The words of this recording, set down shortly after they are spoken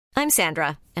I'm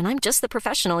Sandra, and I'm just the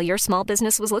professional your small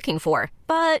business was looking for.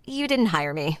 But you didn't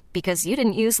hire me because you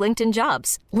didn't use LinkedIn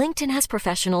Jobs. LinkedIn has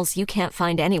professionals you can't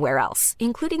find anywhere else,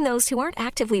 including those who aren't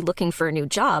actively looking for a new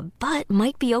job, but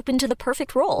might be open to the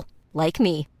perfect role, like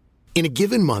me. In a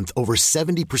given month, over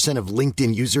 70% of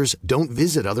LinkedIn users don't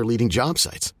visit other leading job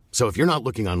sites. So if you're not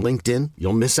looking on LinkedIn,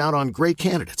 you'll miss out on great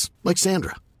candidates like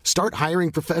Sandra. Start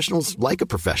hiring professionals like a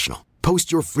professional.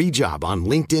 Post your free job on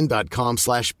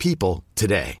linkedin.com/people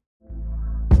today.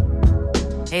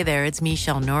 Hey there, it's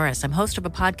Michelle Norris. I'm host of a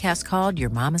podcast called Your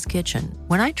Mama's Kitchen.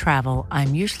 When I travel,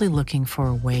 I'm usually looking for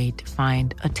a way to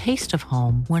find a taste of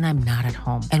home when I'm not at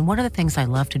home. And one of the things I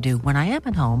love to do when I am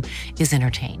at home is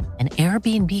entertain. And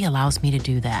Airbnb allows me to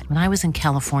do that. When I was in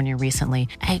California recently,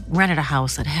 I rented a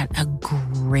house that had a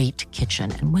great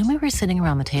kitchen. And when we were sitting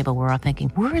around the table, we're all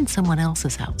thinking, we're in someone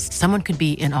else's house. Someone could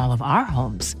be in all of our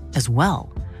homes as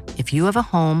well. If you have a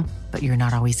home, but you're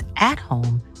not always at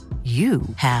home, you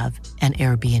have an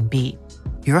Airbnb.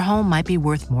 Your home might be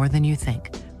worth more than you think.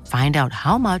 Find out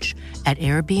how much at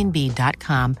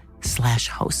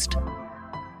airbnb.com/host. Down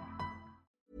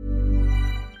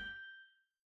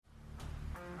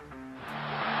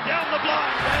the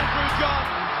blind, Andrew John.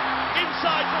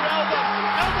 Inside for Albert.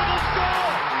 Albert will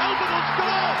score. Albert will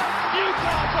score.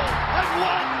 Newcastle have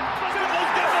won.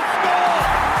 Biddle's going to score.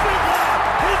 Fiddler.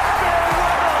 It's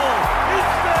farewell.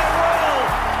 It's farewell.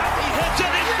 And he hits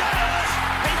it. He's got it.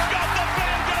 He's got the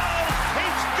field goal.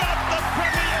 He's got the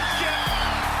premiership.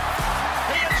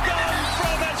 He has gone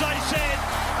from, as I said,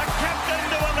 a captain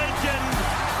to a legend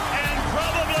and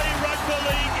probably rugby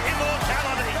league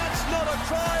immortality. That's not a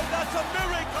try. That's a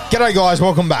miracle. G'day guys,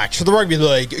 welcome back to the Rugby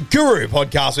League Guru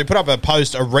podcast. We put up a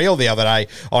reel the other day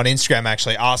on Instagram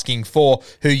actually asking for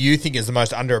who you think is the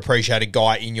most underappreciated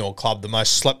guy in your club, the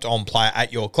most slept on player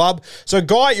at your club. So a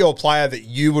guy at your player that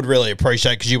you would really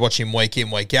appreciate because you watch him week in,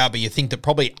 week out, but you think that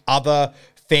probably other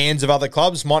fans of other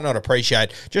clubs might not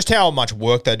appreciate just how much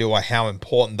work they do or how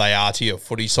important they are to your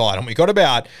footy side. And we got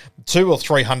about 200 or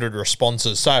 300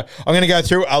 responses. So I'm going to go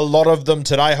through a lot of them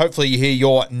today. Hopefully you hear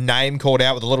your name called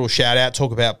out with a little shout out,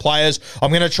 talk about players. I'm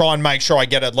going to try and make sure I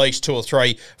get at least 2 or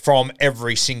 3 from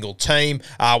every single team.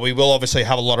 We will obviously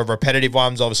have a lot of repetitive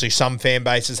ones. Obviously some fan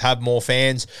bases have more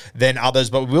fans than others,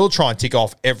 but we will try and tick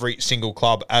off every single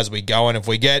club as we go. And if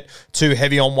we get too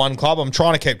heavy on one club, I'm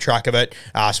trying to keep track of it.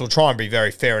 So we'll try and be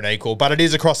very fair and equal, but it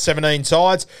is across 17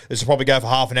 sides. This will probably go for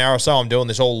half an hour or so. I'm doing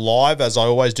this all live as I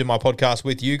always do my podcast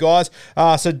with you guys.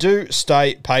 So do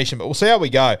stay patient, but we'll see how we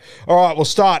go. All right, we'll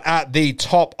start at the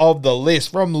top of the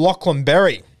list from Lachlan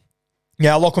Berry.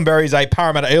 Now, Lachlan Berry is a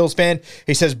Parramatta Eels fan.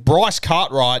 He says Bryce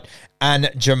Cartwright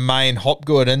and Jermaine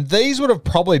Hopgood. And these would have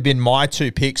probably been my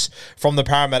 2 picks from the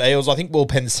Parramatta Eels. I think Will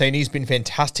Pensini's been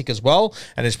fantastic as well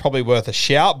and is probably worth a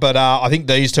shout. But I think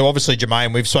these two, obviously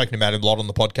Jermaine, we've spoken about him a lot on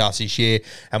the podcast this year,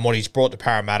 and what he's brought to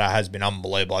Parramatta has been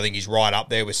unbelievable. I think he's right up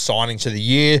there with signings of the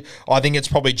year. I think it's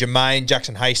probably Jermaine,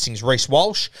 Jackson Hastings, Reece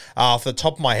Walsh. For the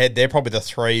top of my head, they're probably the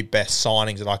 3 best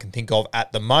signings that I can think of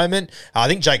at the moment. I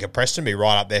think Jacob Preston will be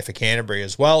right up there for Canterbury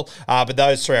as well. But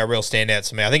those 3 are real standouts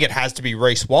for me. I think it has to be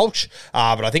Reece Walsh.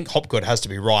 But I think Hopgood has to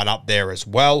be right up there as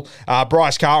well.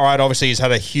 Bryce Cartwright obviously has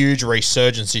had a huge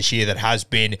resurgence this year that has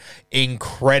been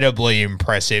incredibly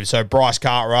impressive. So Bryce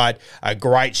Cartwright, a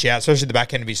great shout, especially the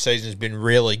back end of his season has been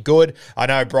really good. I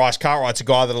know Bryce Cartwright's a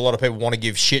guy that a lot of people want to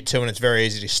give shit to, and it's very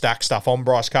easy to stack stuff on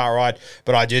Bryce Cartwright,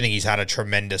 but I do think he's had a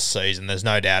tremendous season. There's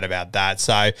no doubt about that.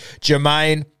 So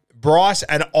Jermaine, Bryce,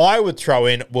 and I would throw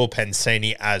in Will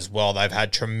Pensini as well. They've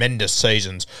had tremendous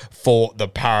seasons for the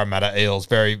Parramatta Eels.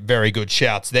 Very, very good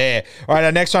shouts there. All right,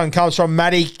 our next one comes from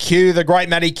Matty Q, the great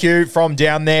Matty Q from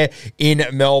down there in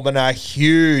Melbourne. A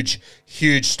huge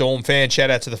Storm fan.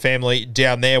 Shout out to the family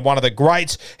down there. One of the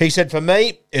greats. He said, for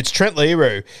me, it's Trent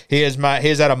Leroux. He has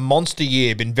had a monster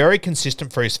year, been very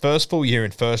consistent for his first full year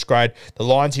in first grade. The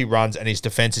lines he runs and his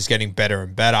defence is getting better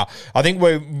and better. I think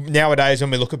nowadays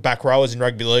when we look at back rowers in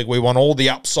rugby league, we want all the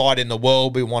upside in the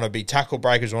world. We want to be tackle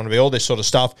breakers. We want to be all this sort of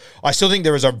stuff. I still think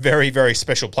there is a very, very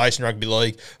special place in rugby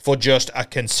league for just a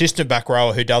consistent back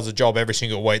rower who does the job every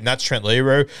single week, and that's Trent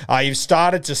Leroux. You've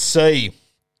started to see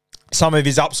some of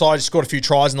his upside. He scored a few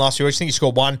tries in the last few weeks. I think he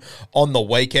scored 1 on the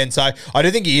weekend. So I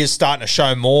do think he is starting to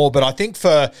show more. But I think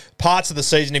for parts of the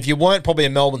season, if you weren't probably a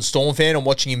Melbourne Storm fan and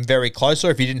watching him very close,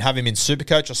 or if you didn't have him in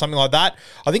Supercoach or something like that,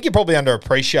 I think you probably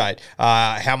underappreciate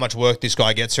how much work this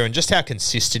guy gets through and just how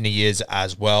consistent he is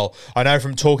as well. I know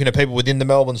from talking to people within the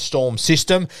Melbourne Storm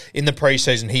system, in the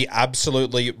preseason, he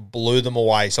absolutely blew them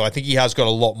away. So I think he has got a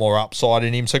lot more upside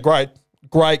in him. So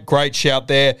Great shout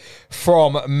there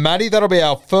from Matty. That'll be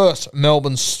our first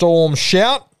Melbourne Storm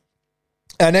shout.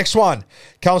 Our next one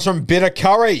comes from Bitter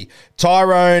Curry.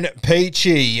 Tyrone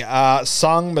Peachy,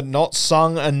 sung but not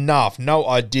sung enough. No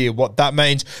idea what that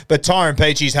means. But Tyrone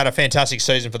Peachy's had a fantastic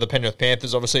season for the Penrith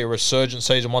Panthers. Obviously a resurgent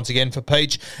season once again for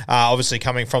Peach. Obviously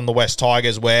coming from the West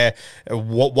Tigers where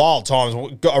wild times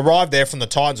arrived there from the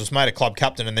Titans, was made a club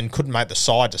captain and then couldn't make the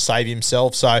side to save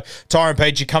himself. So Tyrone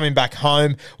Peachy coming back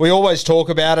home. We always talk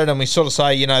about it and we sort of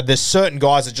say, there's certain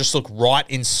guys that just look right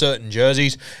in certain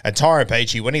jerseys. And Tyrone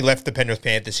Peachy, when he left the Penrith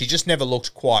Panthers, he just never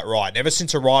looked quite right. Ever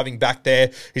since arriving back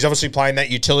there, he's obviously playing that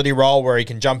utility role where he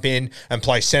can jump in and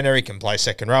play centre, he can play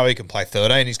second row, he can play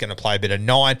 13, he's going to play a bit of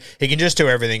 9. He can just do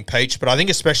everything, Peach. But I think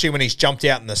especially when he's jumped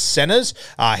out in the centres,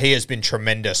 he has been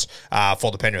tremendous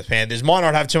for the Penrith Panthers. Might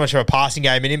not have too much of a passing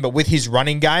game in him, but with his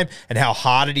running game and how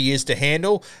hard he is to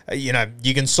handle,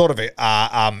 you can sort of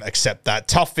accept that.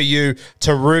 Tough for you,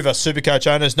 Taruva Supercoach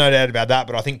owners, no doubt about that.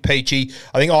 But I think Peachy,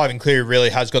 Ivan Cleary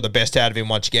really has got the best out of him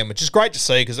once again, which is great to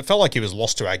see because it felt like he was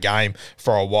lost to our game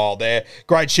for a while there.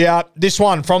 Great shout. This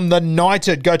one from the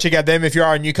Knighted. Go check out them if you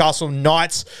are a Newcastle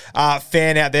Knights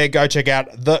fan out there. Go check out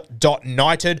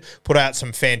the.Knighted. Put out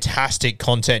some fantastic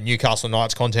content, Newcastle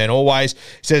Knights content always. It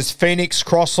says, Phoenix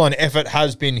Crossland effort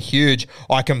has been huge.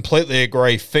 I completely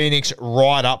agree. Phoenix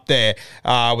right up there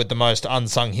with the most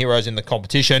unsung heroes in the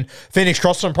competition. Phoenix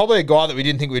Crossland, probably a guy that we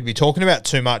didn't think we'd be talking about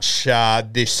too much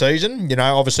this season.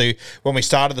 Obviously, when we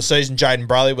started the season, Jaden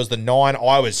Brayley was the 9.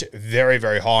 I was very,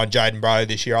 very high on Jaden Brayley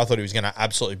this year. I thought he was going to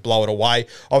absolutely blow it away.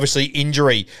 Obviously,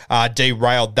 injury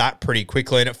derailed that pretty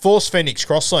quickly, and it forced Phoenix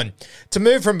Crossland to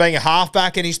move from being a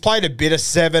halfback, and he's played a bit of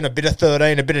 7, a bit of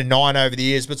 13, a bit of 9 over the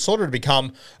years, but sort of to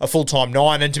become a full-time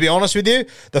 9. And to be honest with you,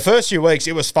 the first few weeks,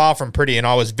 it was far from pretty, and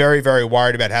I was very, very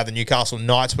worried about how the Newcastle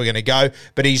Knights were going to go,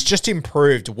 but he's just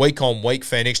improved week on week,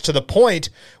 Phoenix, to the point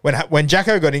when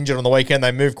Jacko got injured on the weekend,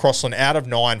 they moved Crossland out of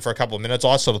 9 for a couple of minutes.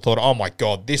 I sort of thought, oh my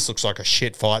God, this looks like a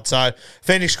shit fight. So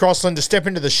Phoenix Crossland to step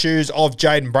into the shoes of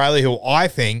Jaden Brayley, who I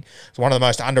think is one of the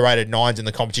most underrated 9s in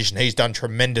the competition. He's done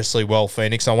tremendously well,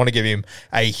 Phoenix. I want to give him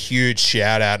a huge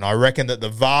shout out. And I reckon that the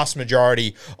vast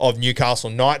majority of Newcastle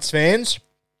Knights fans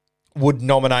would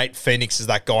nominate Phoenix as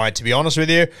that guy. And to be honest with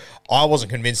you, I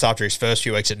wasn't convinced after his first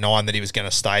few weeks at 9 that he was going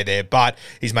to stay there, but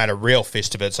he's made a real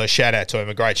fist of it. So shout out to him.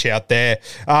 A great shout there.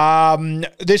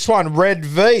 This one, Red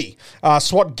V.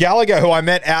 Swat Gallagher, who I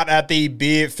met out at the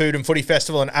Beer, Food and Footy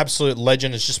Festival, an absolute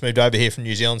legend, has just moved over here from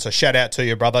New Zealand. So shout out to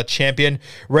your brother, champion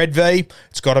Red V.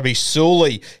 It's got to be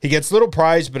Sully. He gets little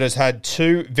praise, but has had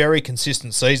 2 very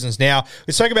consistent seasons. Now,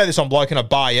 we spoke about this on Bloke in a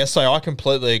Bar yesterday. I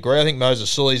completely agree. I think Moses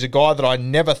Sully is a guy that I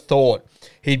never thought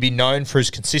he'd be known for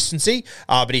his consistency,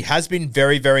 but he has been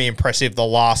very, very impressive the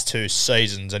last 2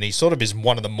 seasons, and he sort of is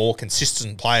one of the more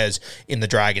consistent players in the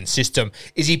Dragon system.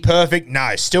 Is he perfect?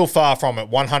 No, still far from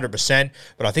it, 100%,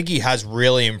 but I think he has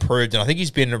really improved, and I think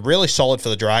he's been really solid for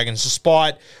the Dragons,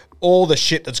 despite all the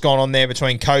shit that's gone on there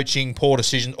between coaching, poor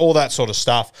decisions, all that sort of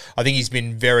stuff. I think he's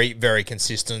been very, very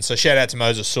consistent. So shout out to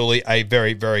Moses Sully, a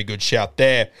very, very good shout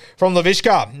there. From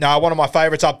Lavishka, one of my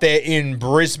favourites up there in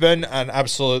Brisbane, an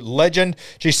absolute legend.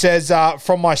 She says,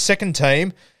 from my second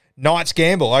team, Knights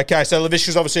Gamble. Okay, so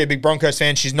Lavishka's obviously a big Broncos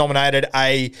fan. She's nominated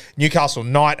a Newcastle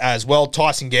Knight as well.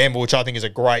 Tyson Gamble, which I think is a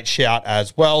great shout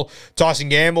as well. Tyson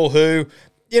Gamble, who...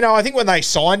 I think when they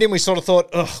signed him, we sort of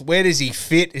thought, where does he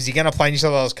fit? Is he going to play New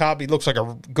South Wales Cup? He looks like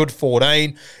a good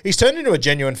 14. He's turned into a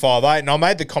genuine 5'8", and I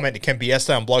made the comment to Kempy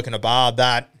yesterday on Bloke in a Bar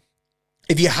that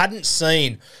if you hadn't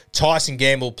seen Tyson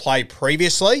Gamble play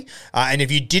previously, and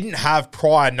if you didn't have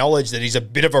prior knowledge that he's a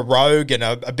bit of a rogue and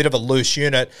a bit of a loose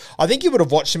unit, I think you would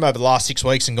have watched him over the last 6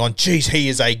 weeks and gone, geez, he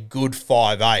is a good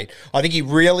 5'8". I think he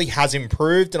really has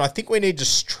improved, and I think we need to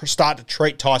start to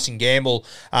treat Tyson Gamble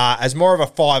as more of a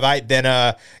 5'8" than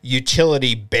a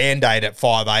utility Band-Aid at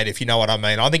 5'8", if you know what I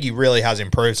mean. I think he really has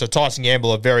improved. So Tyson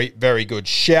Gamble, a very, very good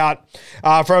shout.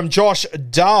 From Josh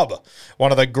Dubb,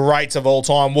 one of the greats of all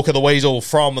time, Wooker the Weasel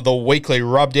from the Weekly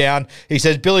Rubdown. He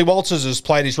says, Billy Walters has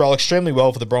played his role extremely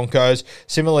well for the Broncos,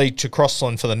 similarly to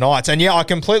Crossland for the Knights. And yeah, I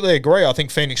completely agree. I think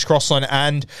Phoenix Crossland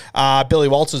and Billy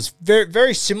Walters, very,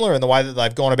 very similar in the way that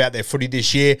they've gone about their footy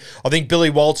this year. I think Billy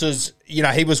Walters,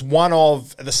 he was one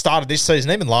of, at the start of this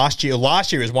season, even last year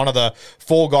he was one of the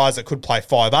 4 guys that could play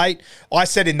 5'8". I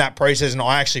said in that preseason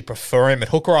I actually prefer him at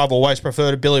hooker. I've always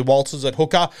preferred Billy Walters at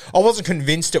hooker. I wasn't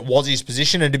convinced it was his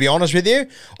position, and to be honest with you,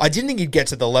 I didn't think he'd get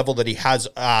to the level that he has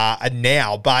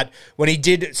now, but when he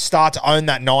did start to own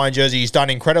that 9 jersey, he's done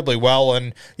incredibly well,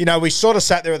 and, we sort of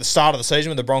sat there at the start of the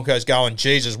season with the Broncos going,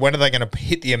 Jesus, when are they going to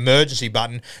hit the emergency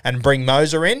button and bring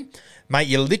Moser in? Mate,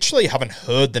 you literally haven't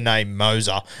heard the name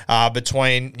Moser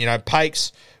between,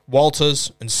 Pakes,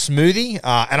 Walters, and Smoothie.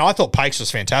 And I thought Pakes was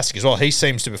fantastic as well. He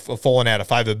seems to have fallen out of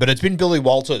favour, but it's been Billy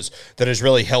Walters that has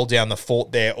really held down the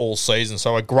fort there all season.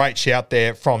 So a great shout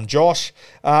there from Josh.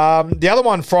 The other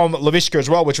one from Laviska as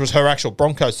well, which was her actual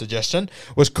Broncos suggestion,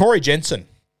 was Corey Jensen.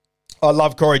 I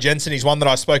love Corey Jensen. He's one that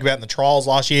I spoke about in the trials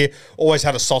last year. Always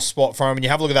had a soft spot for him. And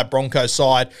you have a look at that Broncos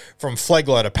side from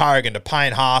Flegler to Paragon to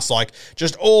Payne Haas, like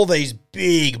just all these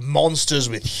big monsters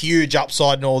with huge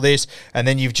upside and all this. And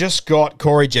then you've just got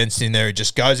Corey Jensen in there who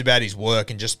just goes about his work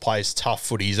and just plays tough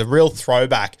footy. He's a real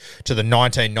throwback to the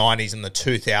 1990s and the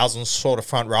 2000s sort of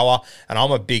front rower. And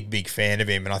I'm a big, big fan of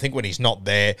him. And I think when he's not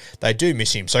there, they do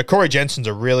miss him. So Corey Jensen's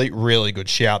a really, really good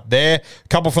shout there. A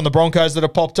couple from the Broncos that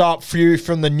have popped up. Few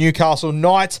from the Newcastle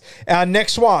Knights. Our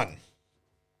next one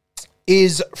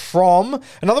is from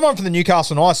another one from the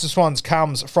Newcastle Knights. This one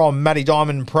comes from Matty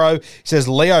Diamond Pro. He says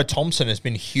Leo Thompson has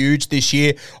been huge this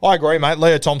year. I agree, mate.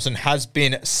 Leo Thompson has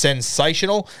been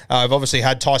sensational. I've obviously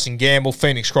had Tyson Gamble,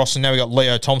 Phoenix Cross, and now we got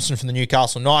Leo Thompson from the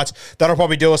Newcastle Knights. That'll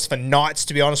probably do us for Knights,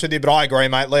 to be honest with you, but I agree,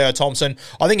 mate. Leo Thompson,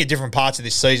 I think at different parts of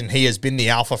this season, he has been the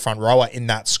alpha front rower in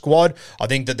that squad. I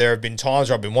think that there have been times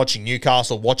where I've been watching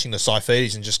Newcastle, watching the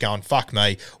Saifidis and just going, fuck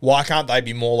me, why can't they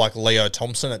be more like Leo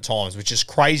Thompson at times, which is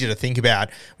crazy to think about.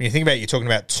 When you think about it, you're talking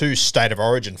about two state of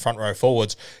origin front row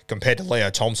forwards compared to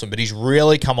Leo Thompson, but he's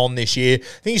really come on this year.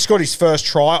 I think he scored his first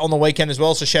try on the weekend as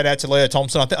well, so shout out to Leo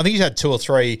Thompson. I think he's had 2 or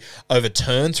 3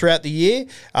 overturned throughout the year,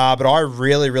 but I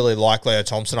really, really like Leo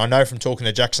Thompson. I know from talking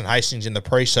to Jackson Hastings in the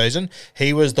preseason,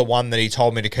 he was the one that he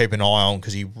told me to keep an eye on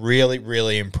because he really,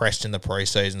 really impressed in the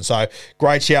preseason. So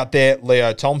great shout there,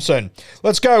 Leo Thompson.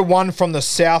 Let's go one from the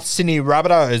South Sydney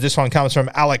Rabbitohs. This one comes from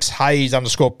Alex Hayes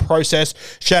 _process.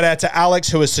 Shout out to Alex,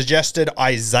 who has suggested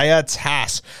Isaiah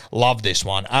Tass. Love this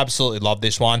one. Absolutely love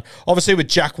this one. Obviously, with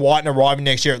Jack Whiten arriving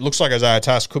next year, it looks like Isaiah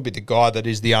Tass could be the guy that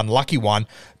is the unlucky one.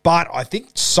 But I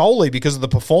think solely because of the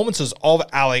performances of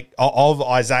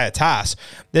Isaiah Tass,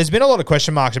 there's been a lot of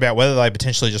question marks about whether they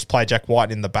potentially just play Jack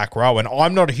Whiten in the back row. And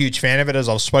I'm not a huge fan of it, as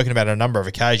I've spoken about on a number of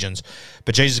occasions.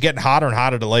 But geez, it's getting harder and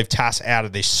harder to leave Tass out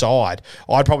of this side.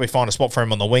 I'd probably find a spot for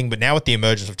him on the wing. But now with the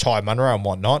emergence of Ty Munro and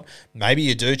whatnot, maybe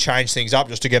you do change things up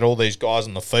just to get all these guys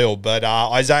on the field. But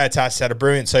Isaiah Tass had a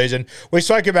brilliant season. We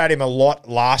spoke about him a lot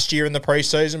last year in the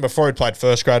preseason before he played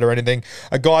first grade or anything.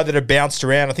 A guy that had bounced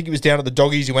around. I think he was down at the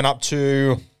Doggies. He went up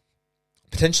to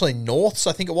potentially Norths,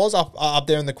 I think it was, up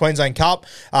there in the Queensland Cup.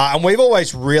 And we've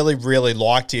always really, really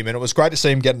liked him. And it was great to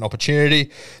see him get an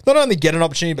opportunity. Not only get an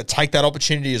opportunity, but take that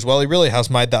opportunity as well. He really has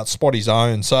made that spot his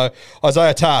own. So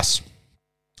Isaiah Tass,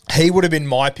 he would have been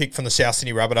my pick from the South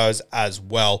Sydney Rabbitohs as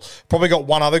well. Probably got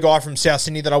one other guy from South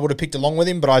Sydney that I would have picked along with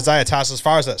him, but Isaiah Tass, as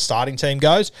far as that starting team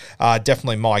goes,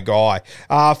 definitely my guy.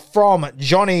 From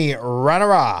Johnny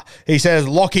Ranara, he says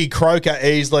Lockie Croker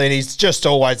easily, and he's just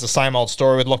always the same old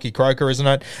story with Lockie Croker, isn't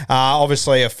it?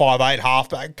 Obviously a 5'8"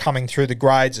 halfback coming through the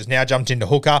grades, has now jumped into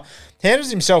hooker, handles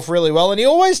himself really well, and he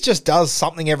always just does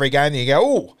something every game that you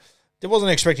go, ooh, I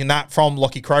wasn't expecting that from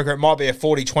Lockie Croker. It might be a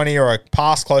 40-20 or a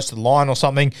pass close to the line or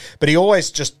something, but he always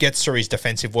just gets through his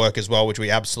defensive work as well, which we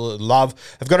absolutely love.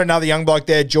 I've got another young bloke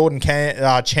there, Jordan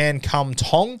Chan Kum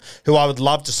Tong, who I would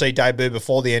love to see debut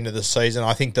before the end of the season.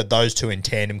 I think that those two in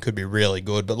tandem could be really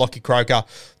good, but Lockie Croker,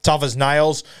 tough as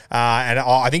nails, and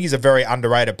I think he's a very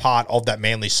underrated part of that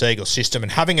Manly Seagulls system,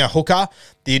 and having a hooker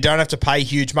that you don't have to pay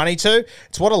huge money to,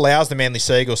 it's what allows the Manly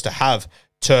Seagulls to have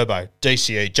Turbo,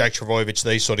 DCE, Jake Trbojevic,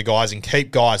 these sort of guys, and keep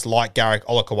guys like Garrick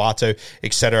Olakau'atu,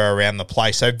 etc. around the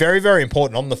place. So very, very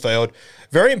important on the field,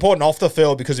 very important off the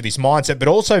field because of his mindset, but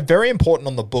also very important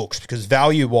on the books because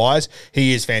value-wise,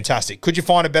 he is fantastic. Could you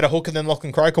find a better hooker than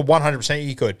Lachlan Croker? 100%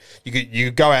 you could. You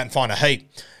could go out and find a heap,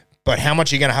 but how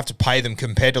much are you going to have to pay them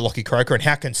compared to Lockie Croker, and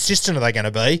how consistent are they going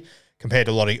to be compared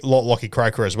to Lockie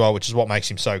Croker as well, which is what makes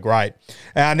him so great.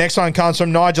 Our next one comes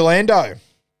from Nigel Ando.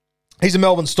 He's a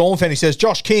Melbourne Storm fan. He says,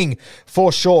 Josh King,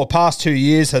 for sure, past 2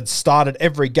 years, had started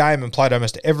every game and played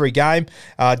almost every game,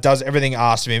 does everything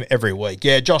asked of him every week.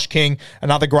 Yeah, Josh King,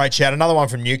 another great shout. Another one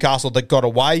from Newcastle that got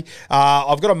away.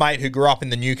 I've got a mate who grew up in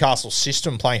the Newcastle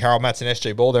system playing Harold Matson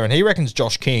SG ball there, and he reckons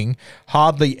Josh King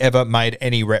hardly ever made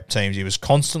any rep teams. He was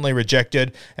constantly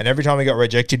rejected, and every time he got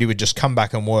rejected, he would just come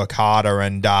back and work harder.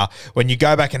 And when you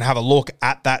go back and have a look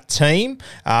at that team,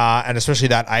 and especially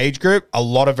that age group, a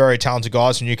lot of very talented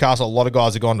guys from Newcastle, a lot of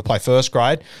guys have gone to play first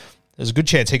grade. There's a good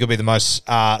chance he could be the most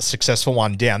successful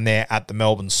one down there at the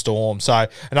Melbourne Storm. So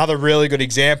another really good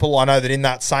example. I know that in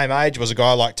that same age was a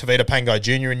guy like Tavita Pangai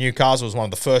Jr. in Newcastle, was one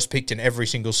of the first picked in every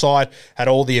single side, had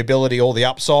all the ability, all the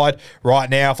upside. Right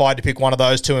now, if I had to pick one of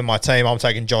those two in my team, I'm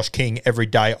taking Josh King every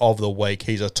day of the week.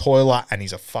 He's a toiler and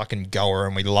he's a fucking goer,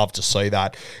 and we love to see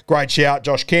that. Great shout,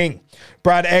 Josh King.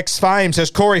 Brad X Fame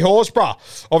says Corey Horsburgh.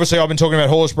 Obviously, I've been talking about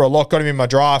Horsburgh a lot. Got him in my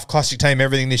draft, classic team,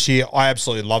 everything this year. I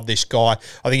absolutely love this guy.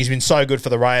 I think he's been so good for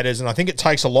the Raiders, and I think it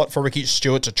takes a lot for Ricky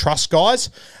Stewart to trust guys,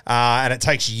 and it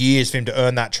takes years for him to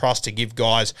earn that trust to give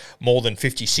guys more than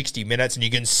 50, 60 minutes. And you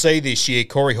can see this year,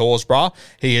 Corey Horsburgh,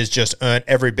 he has just earned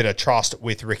every bit of trust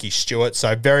with Ricky Stewart.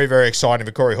 So very, very exciting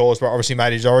for Corey Horsburgh. Obviously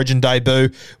made his Origin debut,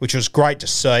 which was great to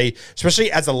see,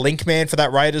 especially as a link man for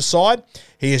that Raiders side.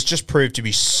 He has just proved to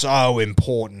be so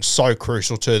important, so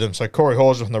crucial to them. So Corey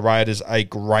Horsburgh from the Raiders, a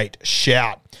great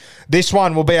shout. This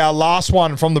one will be our last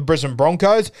one from the Brisbane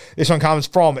Broncos. This one comes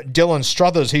from Dylan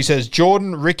Struthers. He says,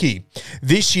 Jordan Ricky,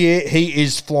 this year he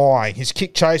is flying. His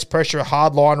kick chase, pressure,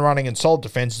 hard line running and solid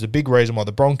defence is a big reason why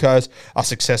the Broncos are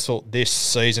successful this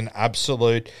season.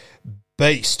 Absolute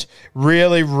beast.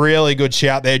 Really, really good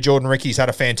shout there. Jordan Ricky's had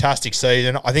a fantastic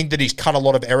season. I think that he's cut a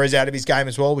lot of errors out of his game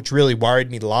as well, which really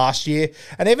worried me last year.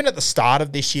 And even at the start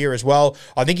of this year as well,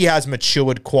 I think he has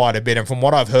matured quite a bit. And from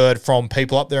what I've heard from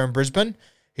people up there in Brisbane,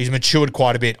 he's matured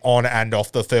quite a bit on and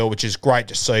off the field, which is great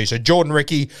to see. So Jordan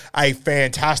Ricky, a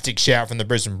fantastic shout from the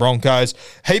Brisbane Broncos.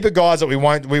 Heap of guys that we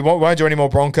won't do any more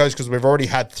Broncos because we've already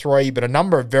had 3, but a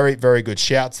number of very, very good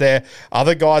shouts there.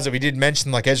 Other guys that we did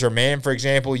mention, like Ezra Mann, for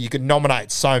example, you could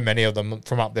nominate so many of them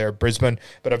from up there at Brisbane,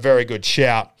 but a very good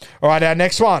shout. All right, our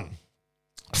next one.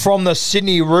 From the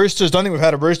Sydney Roosters. Don't think we've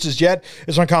had a Roosters yet.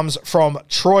 This one comes from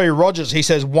Troy Rogers. He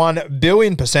says 1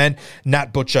 billion %.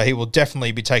 Nat Butcher, he will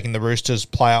definitely be taking the Roosters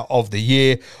Player of the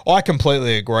Year. I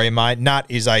completely agree, mate. Nat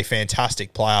is a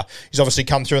fantastic player. He's obviously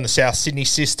come through in the South Sydney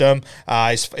system.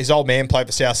 His old man played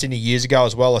for South Sydney years ago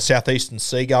as well, a Southeastern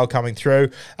Seagull coming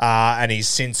through. And he's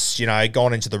since,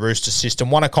 gone into the Roosters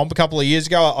system. Won a comp a couple of years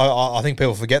ago. I think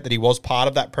people forget that he was part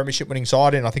of that premiership winning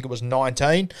side, and I think it was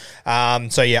 19.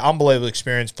 So, yeah, unbelievable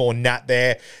experience for Nat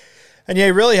there. And yeah,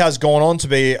 he really has gone on to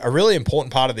be a really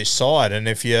important part of this side. And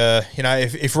if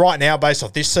if right now, based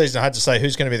off this season, I had to say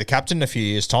who's going to be the captain in a few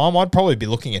years' time, I'd probably be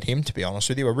looking at him, to be honest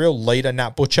with you. A real leader,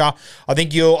 Nat Butcher. I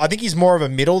think he's more of a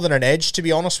middle than an edge, to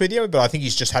be honest with you, but I think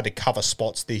he's just had to cover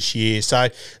spots this year. So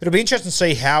it'll be interesting to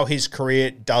see how his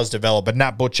career does develop. But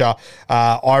Nat Butcher,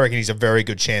 I reckon he's a very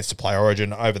good chance to play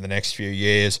Origin over the next few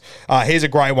years. Here's a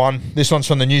great one. This one's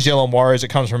from the New Zealand Warriors. It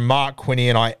comes from Mark Quinney,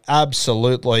 and I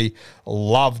absolutely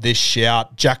love this shout.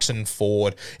 Jackson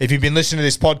Ford. If you've been listening to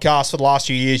this podcast for the last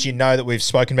few years, you know that we've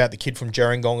spoken about the kid from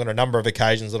Gerringong on a number of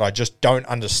occasions that I just don't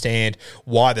understand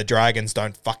why the Dragons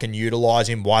don't fucking utilise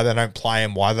him, why they don't play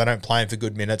him, why they don't play him for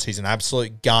good minutes. He's an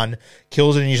absolute gun.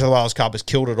 Kills it in New South Wales Cup, has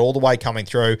killed it all the way coming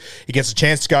through. He gets a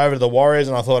chance to go over to the Warriors,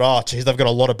 and I thought, oh, geez, they've got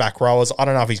a lot of back rowers. I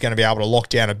don't know if he's going to be able to lock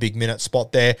down a big minute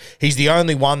spot there. He's the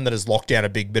only one that has locked down a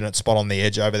big minute spot on the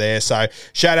edge over there. So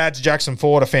shout out to Jackson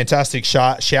Ford, a fantastic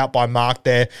shout by Mark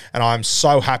there, and I'm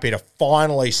so happy to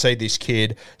finally see this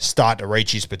kid start to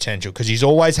reach his potential because he's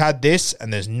always had this,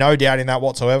 and there's no doubt in that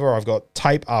whatsoever. I've got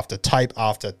tape after tape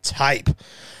after tape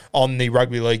on the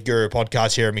Rugby League Guru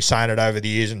podcast here, and me saying it over the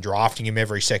years and drafting him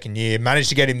every second year. Managed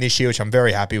to get him this year, which I'm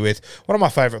very happy with. One of my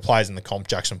favourite players in the comp,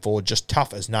 Jackson Ford, just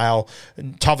tough as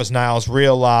nails,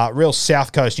 real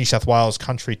South Coast New South Wales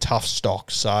country tough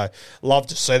stock. So love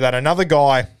to see that. Another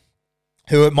guy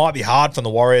who it might be hard from the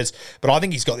Warriors, but I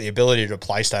think he's got the ability to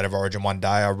play State of Origin one day.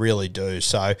 I really do.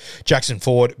 So Jackson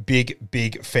Ford,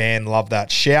 big fan. Love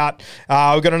that shout.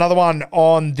 We've got another one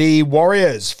on the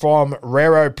Warriors from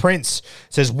Rero Prince.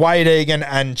 It says Wade Egan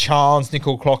and Charles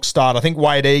Nickel-Clockstad. I think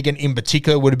Wade Egan in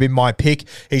particular would have been my pick.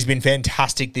 He's been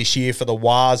fantastic this year for the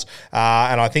Wars,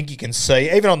 and I think you can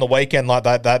see, even on the weekend, like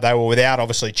they were without,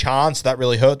 obviously, Chance. So that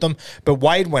really hurt them. But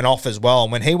Wade went off as well,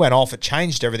 and when he went off, it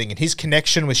changed everything. And his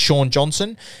connection with Sean Johnson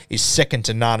is second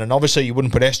to none. And obviously you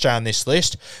wouldn't put SJ on this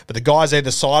list, but the guys either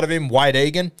side of him, Wade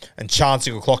Egan and Chance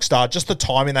Nickel-Clockstad, just the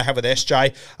timing they have with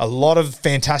SJ, a lot of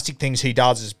fantastic things he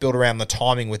does is built around the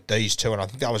timing with these two, and I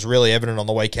think that was really evident on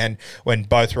the weekend when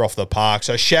both were off the park.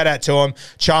 So shout out to him.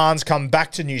 Chance come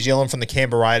back to New Zealand from the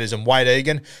Canberra Raiders, and Wade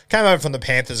Egan came over from the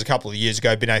Panthers a couple of years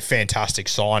ago, been a fantastic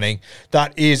signing.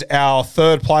 That is our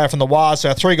third player from the Wars. So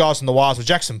our 3 guys from the Wars were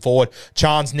Jackson Ford,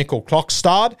 Chance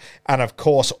Nickel-Clockstad, and of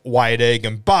course Wade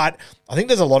Egan. But I think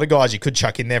there's a lot of guys you could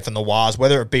chuck in there from the Wars,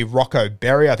 whether it be Rocco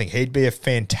Berry. I think he'd be a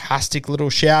fantastic little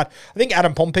shout. I think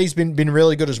Adam Pompey's been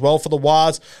really good as well for the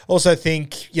Wars. Also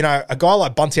think, a guy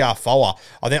like Bunty Afoa,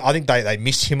 I think they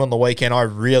missed him on the weekend. I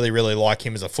really like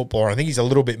him as a footballer. I think he's a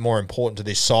little bit more important to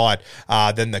this side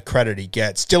than the credit he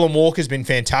gets. Dylan Walker's been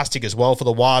fantastic as well for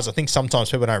the Wars. I think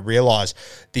sometimes people don't realise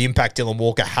the impact Dylan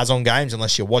Walker has on games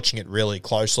unless you're watching it really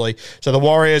closely. So the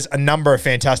Warriors, a number of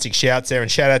fantastic shouts there, and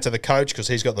shout out to the coach because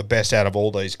he's got the best out of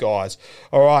all these guys.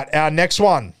 All right, our next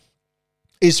one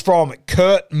is from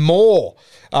Kurt Moore.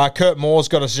 Kurt Moore's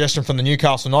got a suggestion from the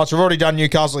Newcastle Knights. We've already done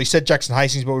Newcastle. He said Jackson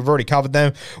Hastings, but we've already covered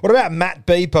them. What about Matt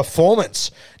B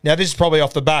performance? Now, this is probably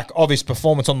off the back of his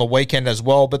performance on the weekend as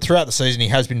well, but throughout the season, he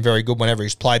has been very good whenever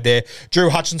he's played there. Drew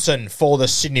Hutchinson for the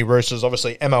Sydney Roosters,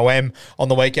 obviously MOM on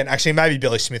the weekend. Actually, maybe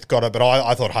Billy Smith got it, but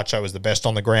I thought Hutcho was the best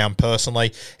on the ground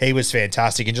personally. He was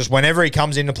fantastic, and just whenever he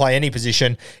comes in to play any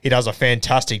position, he does a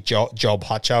fantastic job,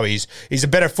 Hutcho. He's a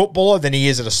better footballer than he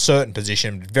is at a certain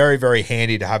position. Very, very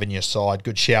handy to have in your side.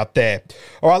 Good shout there.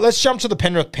 All right, let's jump to the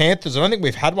Penrith Panthers. I don't think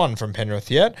we've had one from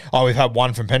Penrith yet. Oh, we've had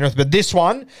one from Penrith, but this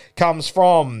one comes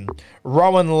from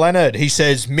Rowan Leonard. He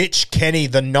says, Mitch Kenny,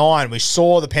 the 9. We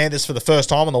saw the Panthers for the first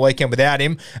time on the weekend without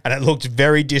him, and it looked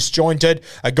very disjointed.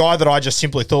 A guy that I just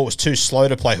simply thought was too slow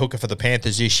to play hooker for the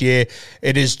Panthers this year.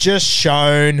 It has just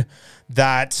shown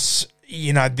that,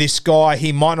 you know, this guy,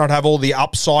 he might not have all the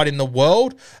upside in the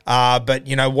world, but,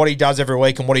 you know, what he does every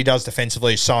week and what he does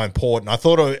defensively is so important. I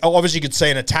thought, obviously, you could see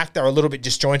in attack, they were a little bit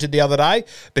disjointed the other day,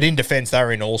 but in defence, they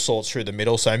were in all sorts through the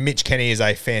middle. So Mitch Kenny is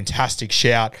a fantastic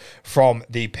shout from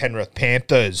the Penrith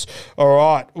Panthers. All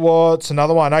right, what's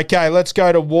another one? Okay, let's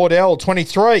go to Wardell,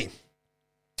 23.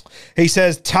 He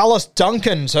says, Tallis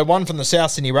Duncan, so one from the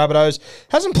South Sydney Rabbitohs,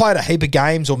 hasn't played a heap of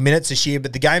games or minutes this year,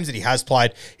 but the games that he has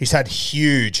played, he's had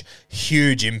huge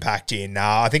impact in.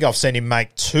 I think I've seen him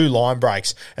make 2 line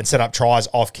breaks and set up tries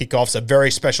off kickoffs. A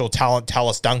very special talent,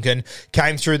 Tallis Duncan,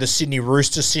 came through the Sydney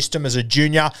Roosters system as a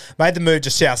junior, made the move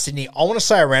to South Sydney, I want to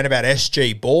say around about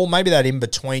SG Ball, maybe that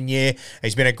in-between year.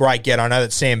 He's been a great get. I know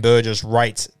that Sam Burgess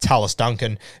rates Tallis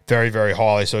Duncan very, very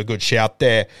highly, so a good shout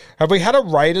there. Have we had a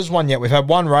Raiders one yet? We've had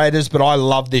one Raiders, but I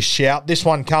love this shout. This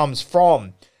one comes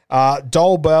from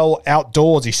Dolbell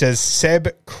Outdoors. He says, Seb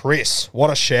Chris. What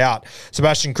a shout.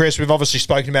 Sebastian Chris, we've obviously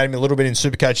spoken about him a little bit in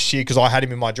Supercoach this year because I had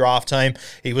him in my draft team.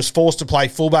 He was forced to play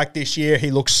fullback this year. He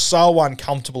looked so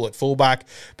uncomfortable at fullback,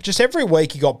 but just every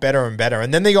week he got better and better.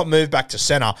 And then they got moved back to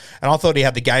centre, and I thought he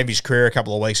had the game of his career a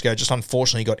couple of weeks ago. Just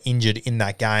unfortunately got injured in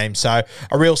that game. So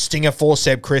a real stinger for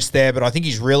Seb Chris there, but I think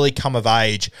he's really come of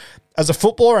age as a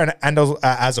footballer and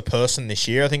as a person this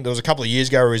year. I think there was a couple of years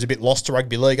ago where he was a bit lost to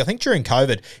rugby league. I think during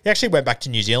COVID, he actually went back to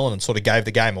New Zealand and sort of gave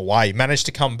the game away. He managed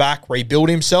to come back, rebuild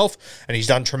himself, and he's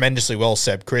done tremendously well,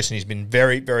 Seb Chris, and he's been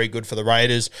very, very good for the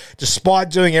Raiders. Despite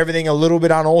doing everything a little bit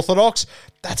unorthodox,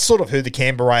 that's sort of who the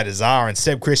Canberra Raiders are. And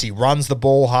Seb Chris, he runs the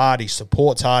ball hard, he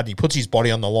supports hard, he puts his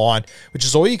body on the line, which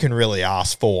is all you can really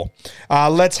ask for.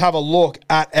 Let's have a look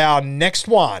at our next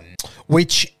one,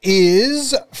 which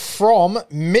is from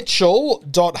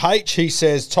Mitchell.H. He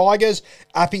says, Tigers,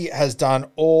 Appy has done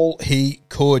all he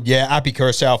could. Yeah, Appy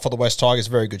Kurosawa for the West Tigers,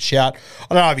 very good shout.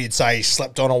 I don't know if you'd say he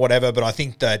slept on or whatever, but I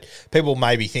think that people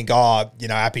maybe think, oh, you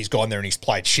know, Appy's gone there and he's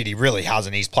played shit. He really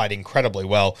hasn't. He's played incredibly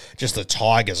well. Just the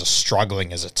Tigers are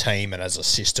struggling as a team and as a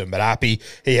system. But Appy,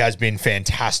 he has been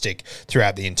fantastic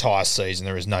throughout the entire season.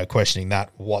 There is no questioning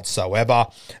that whatsoever.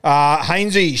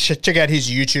 Hainsey, check out his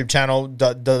YouTube channel.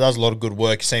 Does a lot of good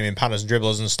work. You see him in punters and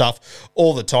dribblers and stuff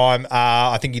all the time.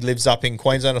 I think he lives up in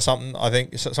Queensland or something. I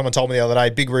think someone told me the other day,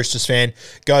 big Roosters fan,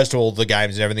 goes to all the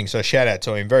games and everything, so shout out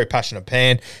to him. Very passionate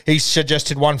fan. He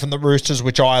suggested one from the Roosters,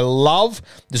 which I love.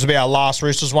 This will be our last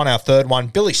Roosters one, our third one.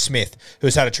 Billy Smith,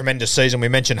 who's had a tremendous season. We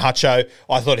mentioned Hutcho.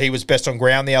 I thought he was best on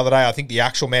ground the other day. I think the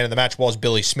actual man of the match was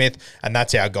Billy Smith, and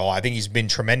that's our guy. I think he's been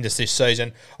tremendous this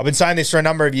season. I've been saying this for a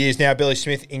number of years now. Billy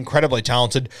Smith, incredibly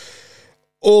talented.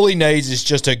 All he needs is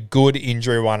just a good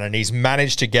injury run, and he's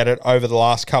managed to get it over the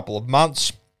last couple of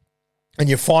months. And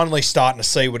you're finally starting to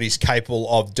see what he's capable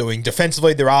of doing.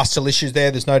 Defensively, there are still issues there.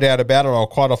 There's no doubt about it. I'll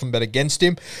quite often bet against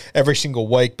him every single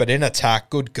week. But in attack,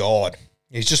 good God,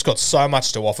 he's just got so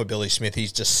much to offer, Billy Smith.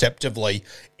 He's deceptively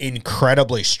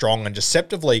incredibly strong and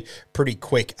deceptively pretty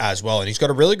quick as well. And he's got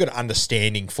a really good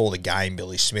understanding for the game,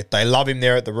 Billy Smith. They love him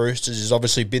there at the Roosters. He's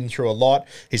obviously been through a lot.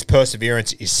 His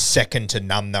perseverance is second to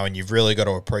none, though, and you've really got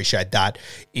to appreciate that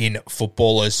in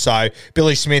footballers. So,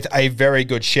 Billy Smith, a very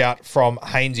good shout from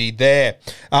Hainsey there.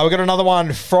 We've got another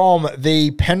one from the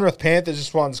Penrith Panthers.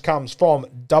 This one comes from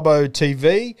Dubbo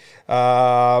TV.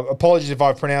 Apologies if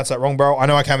I've pronounced that wrong, bro. I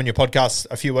know I came on your podcast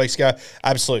a few weeks ago.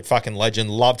 Absolute fucking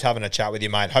legend. Loved having a chat with you,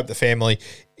 mate. Hope the family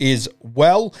is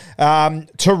well.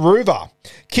 Taruva.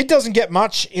 Kid doesn't get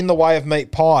much in the way of meat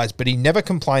pies, but he never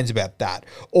complains about that.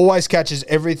 Always catches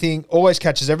everything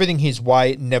his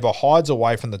way, never hides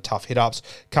away from the tough hit-ups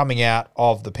coming out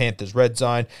of the Panthers red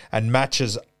zone, and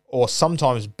matches or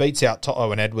sometimes beats out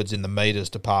Toto and Edwards in the meters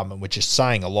department, which is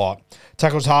saying a lot.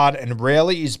 Tackles hard and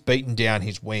rarely is beaten down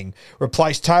his wing.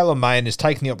 Replaced Taylor May and has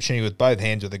taken the opportunity with both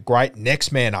hands with a great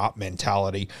next man up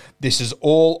mentality. This is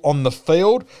all on the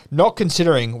field, not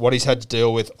considering what he's had to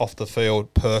deal with off the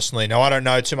field personally. Now, I don't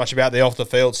know too much about the off the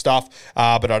field stuff,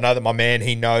 but I know that my man,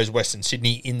 he knows Western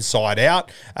Sydney inside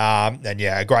out. And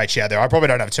yeah, a great shout there. I probably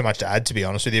don't have too much to add, to be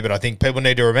honest with you, but I think people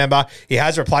need to remember he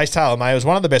has replaced Taylor May. He was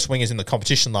one of the best wingers in the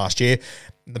competition last year.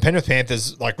 The Penrith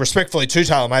Panthers, respectfully to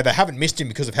Taylor May, they haven't missed him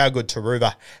because of how good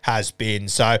Taruva has been.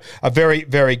 So a very,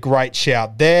 very great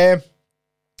shout there.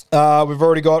 We've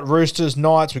already got Roosters,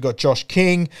 Knights. We've got Josh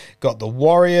King, got the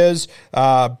Warriors,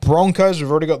 Broncos.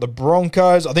 We've already got the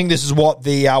Broncos. I think this is what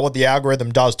the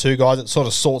algorithm does too, guys. It sort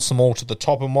of sorts them all to the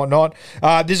top and whatnot.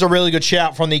 This is a really good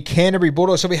shout from the Canterbury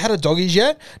Bulldogs. Have we had a doggies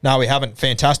yet? No, we haven't.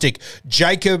 Fantastic.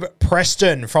 Jacob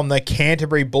Preston from the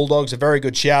Canterbury Bulldogs. A very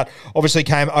good shout. Obviously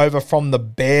came over from the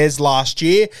Bears last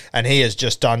year, and he has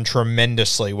just done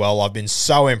tremendously well. I've been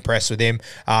so impressed with him,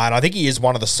 and I think he is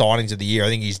one of the signings of the year. I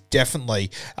think he's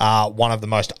definitely one of the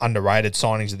most underrated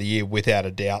signings of the year, without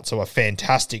a doubt. So a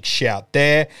fantastic shout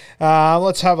there.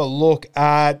 Let's have a look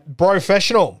at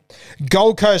Professional.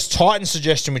 Gold Coast Titans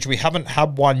suggestion, which we haven't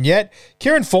had one yet.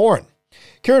 Kieran Foran.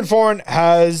 Kieran Foran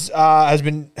has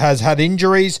had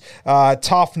injuries.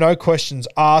 Tough, no questions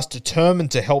asked.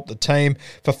 Determined to help the team.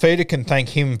 Fafita can thank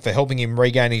him for helping him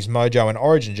regain his mojo and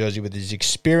Origin jersey with his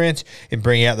experience in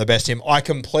bringing out the best in him. I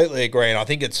completely agree, and I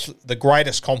think it's the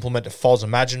greatest compliment to Foz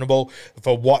imaginable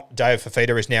for what Dave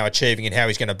Fafita is now achieving and how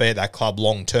he's going to be at that club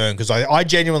long term. Because I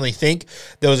genuinely think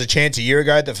there was a chance a year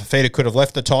ago that Fafita could have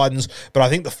left the Titans, but I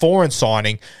think the Foran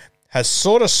signing has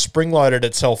sort of spring-loaded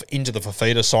itself into the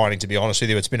Fafita signing, to be honest with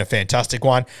you. It's been a fantastic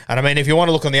one. And, I mean, if you want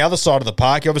to look on the other side of the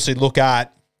park, you obviously look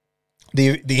at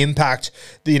the impact,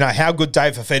 how good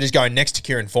Dave Fafita is going next to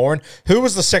Kieran Foran. Who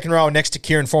was the second rower next to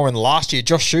Kieran Foran last year?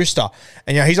 Josh Schuster.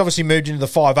 And, he's obviously moved into the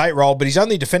 5'8" role, but he's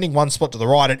only defending one spot to the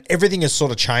right, and everything has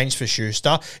sort of changed for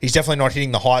Schuster. He's definitely not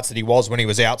hitting the heights that he was when he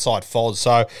was outside Foz.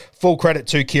 So, full credit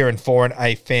to Kieran Foran.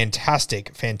 A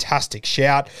fantastic, fantastic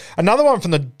shout. Another one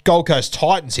from the Gold Coast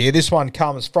Titans here. This one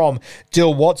comes from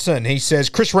Dill Watson. He says,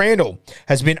 Chris Randall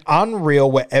has been unreal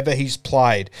wherever he's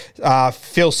played.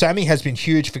 Phil Sammy has been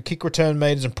huge for kick return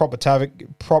meters and proper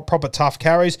tough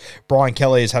carries. Brian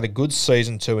Kelly has had a good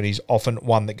season too, and he's often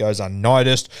one that goes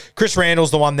unnoticed. Chris Randall's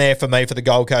the one there for me for the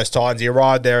Gold Coast Titans. He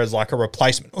arrived there as like a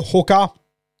replacement hooker.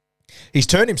 He's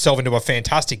turned himself into a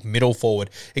fantastic middle forward.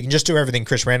 He can just do everything,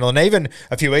 Chris Randall. And even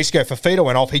a few weeks ago, Fafita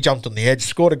went off. He jumped on the edge,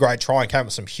 scored a great try, and came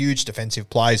with some huge defensive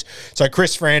plays. So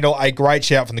Chris Randall, a great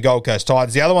shout from the Gold Coast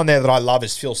Titans. The other one there that I love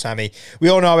is Phil Sammy. We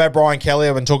all know about Brian Kelly.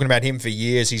 I've been talking about him for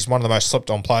years. He's one of the most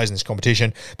slept-on players in this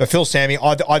competition. But Phil Sammy,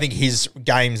 I think his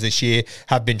games this year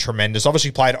have been tremendous.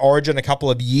 Obviously played Origin a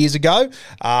couple of years ago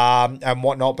and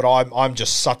whatnot, but I'm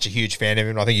just such a huge fan of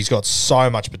him. I think he's got so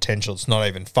much potential. It's not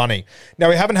even funny. Now,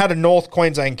 we haven't had a North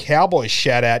Queensland Cowboys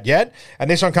shout out yet, and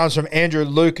this one comes from Andrew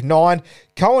Luke 9.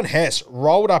 Cohen Hess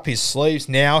rolled up his sleeves.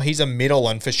 Now he's a middle,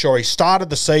 and for sure he started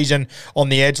the season on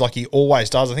the edge like he always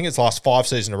does. I think it's the last 5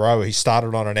 seasons in a row he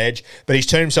started on an edge, but he's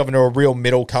turned himself into a real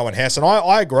middle, Cohen Hess, and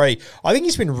I agree. I think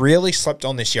he's been really slept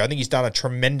on this year. I think he's done a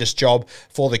tremendous job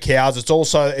for the Cows. It's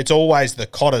always the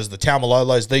Cotters, the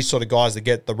Taumalolos, these sort of guys that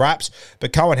get the raps,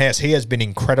 but Cohen Hess, he has been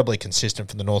incredibly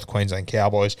consistent for the North Queensland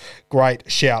Cowboys.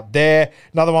 Great shout there.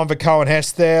 Another one for Cohen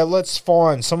Hess there. Let's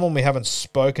find someone we haven't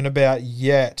spoken about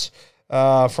yet.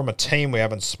 From a team we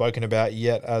haven't spoken about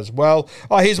yet as well.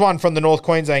 Oh, here's one from the North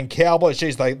Queensland Cowboys.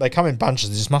 Jeez, they come in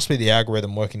bunches. This must be the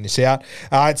algorithm working this out.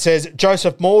 It says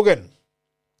Joseph Morgan.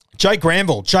 Jake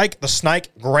Granville, Jake the Snake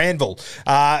Granville.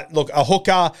 Look, a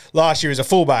hooker. Last year he was a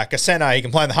fullback, a centre. He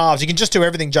can play in the halves. He can just do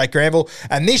everything, Jake Granville.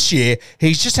 And this year,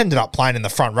 he's just ended up playing in the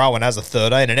front row and as a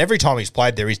 13. And every time he's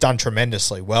played there, he's done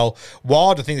tremendously well.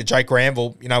 Wild to think that Jake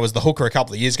Granville, was the hooker a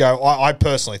couple of years ago. I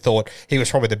personally thought he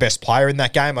was probably the best player in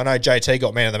that game. I know JT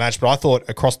got man of the match, but I thought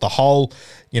across the whole,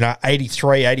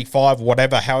 83, 85,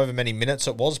 whatever, however many minutes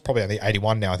it was, probably only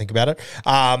 81 now I think about it.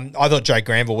 I thought Jake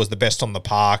Granville was the best on the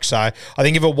park. So I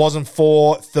think if it wasn't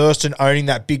for Thurston owning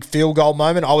that big field goal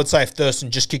moment, I would say if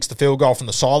Thurston just kicks the field goal from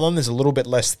the sideline, there's a little bit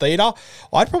less theatre.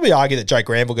 I'd probably argue that Jake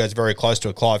Granville goes very close to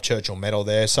a Clive Churchill medal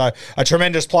there. So a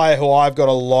tremendous player who I've got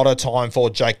a lot of time for,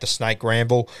 Jake the Snake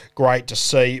Granville. Great to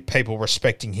see people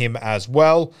respecting him as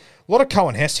well. A lot of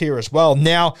Cohen Hess here as well.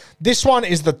 Now, this one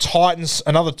is the Titans.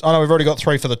 I know we've already got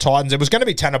 3 for the Titans. It was going to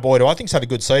be Tanner Boyd, who I think's had a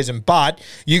good season, but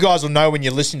you guys will know when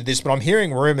you're listening to this, but I'm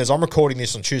hearing rumours. I'm recording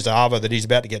this on Tuesday, Arvo, that he's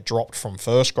about to get dropped from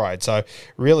first grade. So,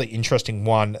 really interesting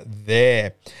one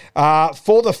there.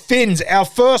 For the Finns, our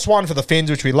first one for the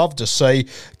Finns, which we love to see,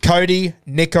 Cody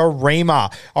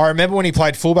Nikorima. I remember when he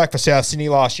played fullback for South Sydney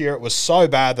last year, it was so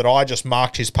bad that I just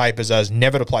marked his papers as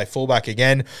never to play fullback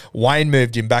again. Wayne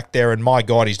moved him back there, and my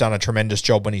God, he's done a tremendous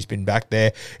job when he's been back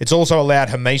there. It's also allowed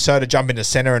Hamiso to jump into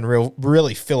centre and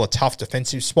really fill a tough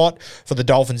defensive spot for the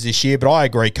Dolphins this year. But I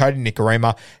agree, Cody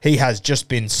Nikorima, he has just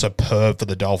been superb for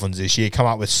the Dolphins this year. Come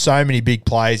up with so many big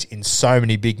plays in so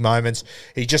many big moments.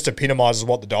 He just epitomises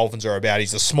what the Dolphins are about.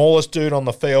 He's the smallest dude on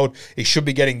the field. He should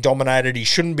be getting dominated. He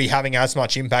shouldn't be having as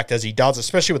much impact as he does,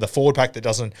 especially with a forward pack that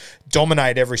doesn't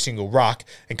dominate every single ruck.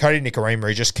 And Cody Nikorima,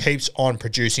 he just keeps on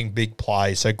producing big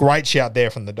plays. So great shout there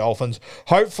from the Dolphins.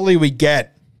 Hopefully we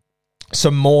get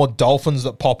some more Dolphins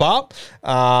that pop up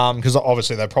because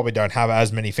obviously they probably don't have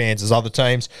as many fans as other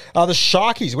teams. The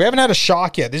Sharkies. We haven't had a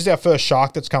Shark yet. This is our first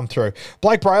Shark that's come through.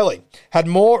 Blake Brayley had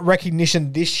more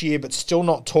recognition this year but still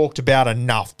not talked about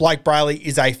enough. Blake Brayley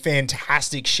is a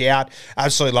fantastic shout.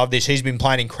 Absolutely love this. He's been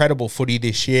playing incredible footy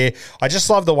this year. I just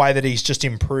love the way that he's just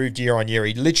improved year on year.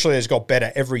 He literally has got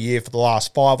better every year for the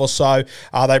last 5 or so.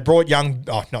 They brought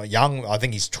not young, I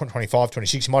think he's 25,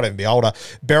 26, he might even be older,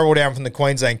 Beryl down from the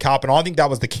Queensland Cup, and I think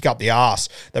that was the kick up the arse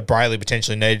that Brayley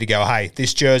potentially needed to go, hey,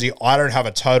 this jersey, I don't have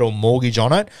a total mortgage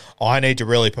on it. I need to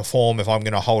really perform if I'm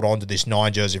going to hold on to this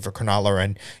 9 jersey for Cronulla.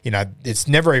 And, it's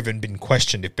never even been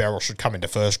questioned if Beryl should come into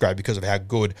first grade because of how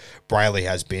good Brayley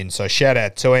has been. So shout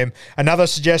out to him. Another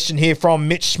suggestion here from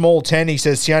Mitch Small 10. He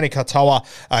says Sione Katoa,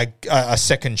 a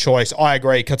second choice. I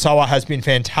agree. Katoa has been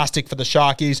fantastic for the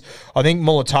Sharkies. I think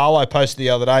Mulatalo posted the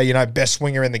other day, best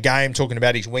swinger in the game, talking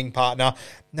about his wing partner.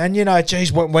 And,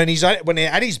 geez, when he's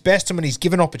at his best and when he's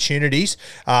given opportunities,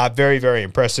 very, very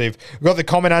impressive. We've got the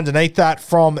comment underneath that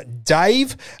from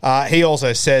Dave. He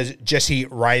also says Jesse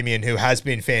Ramian, who has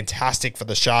been fantastic for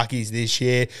the Sharkies this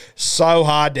year. So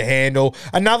hard to handle.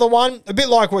 Another one, a bit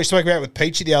like what we spoke about with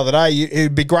Peachy the other day. It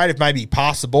would be great if maybe he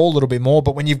passed the ball a little bit more,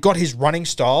 but when you've got his running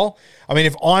style, I mean,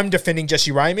 if I'm defending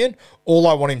Jesse Ramian, all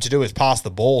I want him to do is pass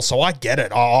the ball. So I get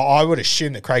it. I would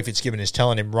assume that Craig Fitzgibbon is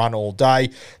telling him run all day.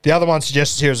 The other one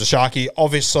suggested here as a Sharky,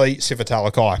 obviously Sifa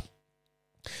Talakai.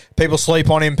 People sleep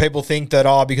on him. People think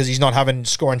that, because he's not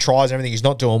scoring tries and everything, he's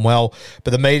not doing well.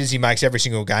 But the meters he makes every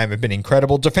single game have been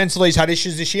incredible. Defensively, he's had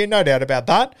issues this year, no doubt about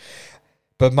that.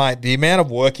 But, mate, the amount of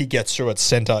work he gets through at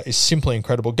centre is simply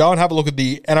incredible. Go and have a look at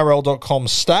the NRL.com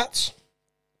stats.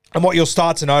 And what you'll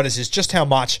start to notice is just how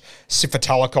much Sifa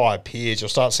Talakai appears. You'll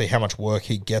start to see how much work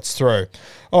he gets through.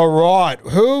 All right.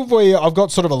 Who have we? I've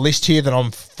got sort of a list here that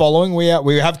I'm following.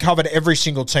 We have covered every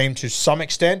single team to some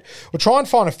extent. We'll try and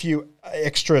find a few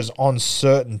extras on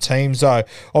certain teams, though.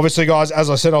 Obviously, guys, as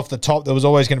I said off the top, there was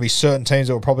always going to be certain teams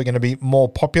that were probably going to be more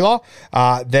popular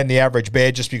than the average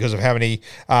bear just because of how many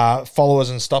followers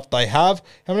and stuff they have.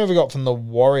 How many have we got from the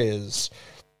Warriors?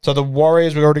 So the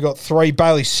Warriors, we've already got 3.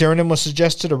 Bailey Sirenin was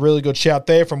suggested, a really good shout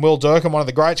there from Will Durkin, one of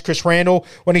the greats. Chris Randall,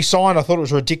 when he signed, I thought it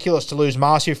was ridiculous to lose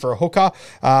Marcia for a hooker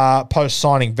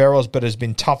post-signing Verrills, but has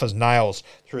been tough as nails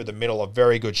through the middle. A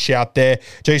very good shout there.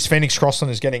 Geez, Phoenix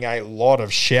Crossland is getting a lot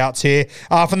of shouts here.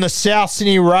 From the South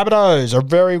Sydney Rabbitohs, a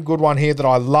very good one here that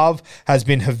I love has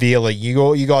been Havili.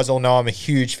 You guys all know I'm a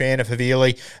huge fan of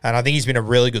Havili, and I think he's been a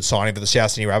really good signing for the South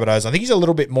Sydney Rabbitohs. I think he's a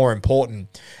little bit more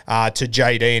important to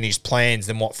JD and his plans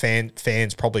than what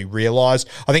fans probably realise.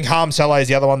 I think Harm Saleh is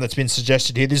the other one that's been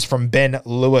suggested here. This is from Ben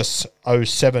Lewis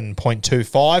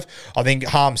 07.25. I think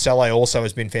Harm Saleh also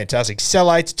has been fantastic.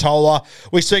 Saleh, Tola,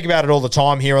 we speak about it all the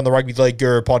time here on the Rugby League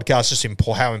Guru podcast, just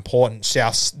how important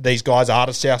these guys are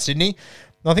to South Sydney.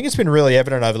 I think it's been really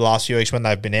evident over the last few weeks when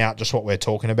they've been out, just what we're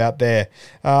talking about there.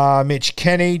 Mitch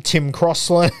Kenny, Tim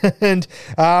Crossland.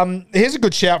 Here's a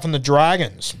good shout from the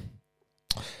Dragons.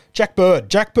 Jack Bird.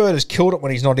 Jack Bird has killed it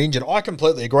when he's not injured. I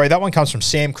completely agree. That one comes from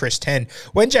Sam Chris 10.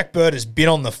 When Jack Bird has been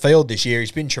on the field this year, he's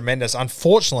been tremendous.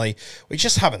 Unfortunately, we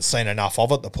just haven't seen enough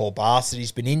of it, the poor bastard.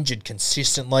 He's been injured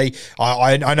consistently.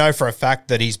 I know for a fact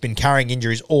that he's been carrying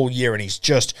injuries all year and he's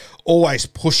just always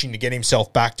pushing to get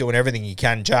himself back, doing everything he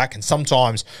can, Jack. And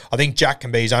sometimes I think Jack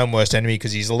can be his own worst enemy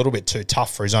because he's a little bit too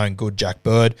tough for his own good, Jack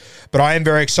Bird. But I am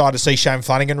very excited to see Shane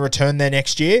Flanagan return there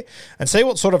next year and see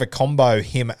what sort of a combo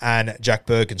him and Jack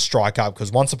Bird can strike up,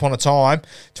 because once upon a time,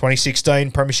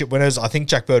 2016 premiership winners, I think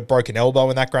Jack Bird broke an elbow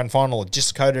in that grand final or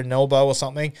dislocated an elbow or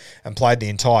something and played the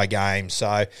entire game.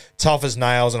 So tough as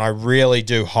nails, and I really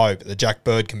do hope that Jack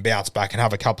Bird can bounce back and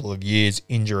have a couple of years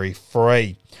injury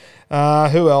free.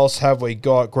 Who else have we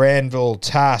got? Granville,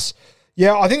 Tass.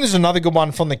 Yeah, I think there's another good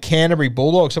one from the Canterbury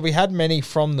Bulldogs. Have we had many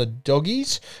from the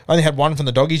Doggies? I only had one from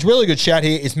the Doggies. Really good shout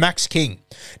here is Max King.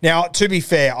 Now, to be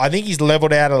fair, I think he's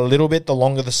leveled out a little bit the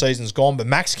longer the season's gone, but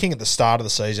Max King at the start of the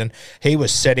season, he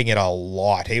was setting it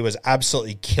alight. He was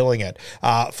absolutely killing it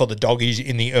for the Doggies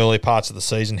in the early parts of the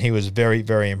season. He was very,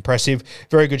 very impressive.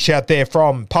 Very good shout there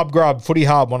from Pub Grub, Footy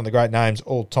Hub, one of the great names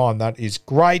all time. That is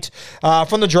great.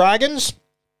 From the Dragons,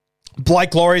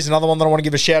 Blake Laurie is another one that I want to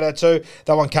give a shout out to.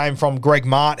 That one came from Greg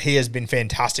Mart. He has been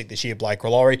fantastic this year, Blake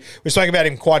Laurie. We spoke about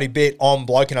him quite a bit on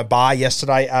Bloke in a Bar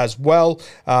yesterday as well.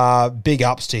 Big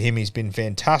ups to him. He's been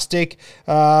fantastic.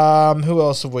 Who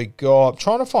else have we got?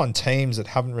 Trying to find teams that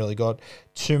haven't really got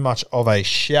too much of a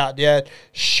shout yet.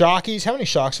 Sharkies. How many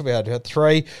Sharks have we had? We had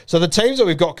 3. So the teams that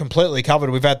we've got completely covered,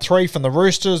 we've had 3 from the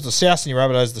Roosters, the South Sydney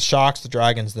Rabbitohs, the Sharks, the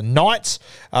Dragons, the Knights,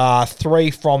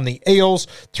 3 from the Eels,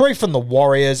 3 from the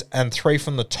Warriors, and 3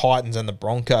 from the Titans and the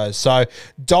Broncos. So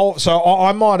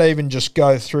I might even just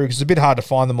go through, because it's a bit hard to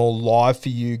find them all live for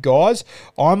you guys.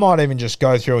 I might even just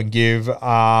go through and give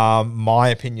my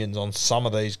opinions on some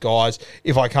of these guys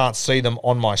if I can't see them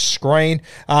on my screen.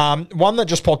 One that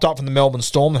just popped up from the Melbourne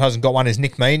Storm that hasn't got one is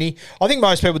Nick Meaney. I think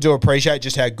most people do appreciate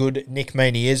just how good Nick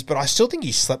Meaney is, but I still think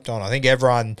he's slept on. I think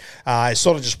everyone is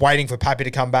sort of just waiting for Pappy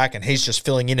to come back and he's just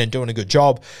filling in and doing a good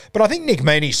job. But I think Nick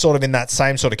Meaney's sort of in that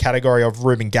same sort of category of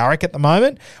Ruben Garrick at the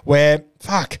moment, where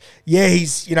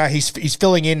he's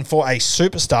filling in for a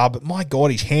superstar, but my God,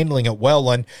 he's handling it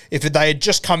well. And if they had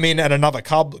just come in at another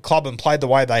club and played the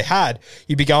way they had,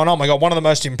 you'd be going, oh my God, one of the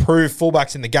most improved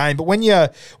fullbacks in the game. But when you're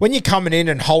coming in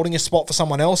and holding a spot for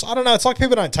someone else, I don't know, it's like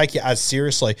people don't take you as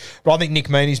seriously. But I think Nick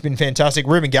Meaney's been fantastic.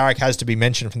 Ruben Garrick has to be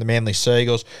mentioned from the Manly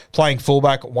Seagulls, playing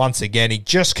fullback once again. He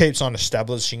just keeps on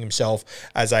establishing himself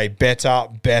as a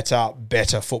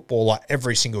better footballer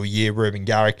every single year, Ruben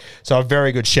Garrick. So a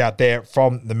very good shout there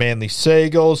from the Manly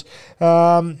Seagulls.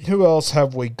 Who else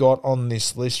have we got on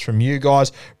this list from you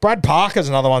guys? Brad Parker's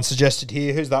another one suggested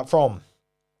here. Who's that from?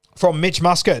 From Mitch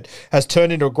Muscat, has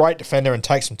turned into a great defender and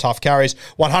takes some tough carries.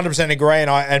 100% agree,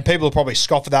 and people will probably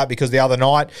scoff at that because the other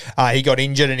night he got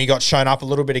injured and he got shown up a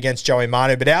little bit against Joey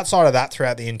Manu. But outside of that,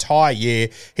 throughout the entire year,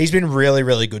 he's been really,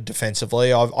 really good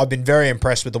defensively. I've been very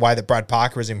impressed with the way that Brad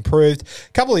Parker has improved.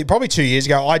 Probably 2 years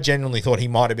ago, I genuinely thought he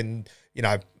might have been,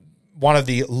 one of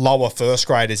the lower first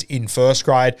graders in first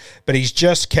grade, but he's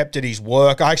just kept at his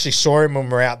work. I actually saw him when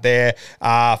we were out there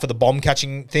for the bomb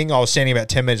catching thing. I was standing about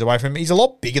 10 metres away from him. He's a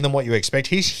lot bigger than what you expect.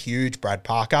 He's huge, Brad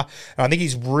Parker. And I think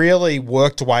he's really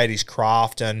worked away at his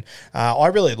craft, and I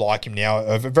really like him now.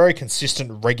 A very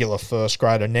consistent, regular first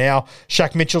grader now.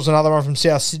 Shaq Mitchell's another one from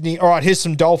South Sydney. All right, here's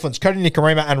some Dolphins. Cody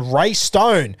Nikorima and Ray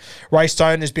Stone. Ray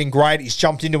Stone has been great. He's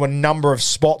jumped into a number of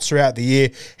spots throughout the year.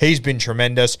 He's been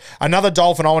tremendous. Another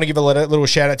Dolphin I want to give a little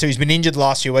shout out to. He's been injured the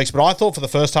last few weeks, but I thought for the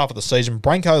first half of the season,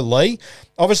 Branko Lee,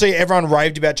 obviously everyone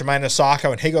raved about Jermaine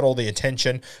Osako and he got all the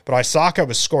attention, but Osako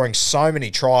was scoring so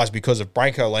many tries because of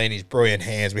Branko Lee and his brilliant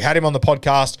hands. We had him on the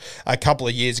podcast a couple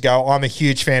of years ago. I'm a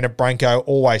huge fan of Branko,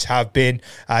 always have been.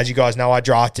 As you guys know, I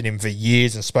drafted him for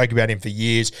years and spoke about him for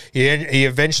years. He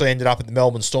eventually ended up at the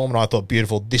Melbourne Storm, and I thought,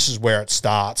 beautiful, this is where it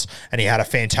starts. And he had a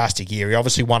fantastic year. He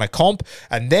obviously won a comp,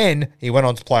 and then he went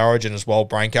on to play Origin as well,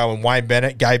 Branko, and Wayne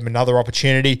Bennett gave him another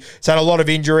opportunity. He's had a lot of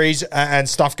injuries and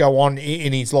stuff go on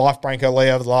in his life, Branko Lee,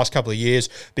 over the last couple of years,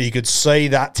 but you could see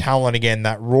that talent again,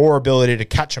 that raw ability to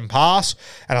catch and pass,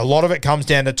 and a lot of it comes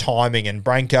down to timing. And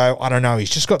Branko, I don't know, he's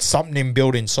just got something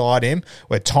inbuilt inside him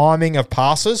where timing of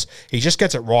passes, he just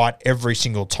gets it right every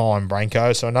single time,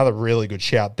 Branko. So another really good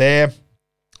shout there.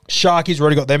 Sharkies,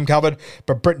 already got them covered,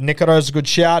 but Britt Nikito is a good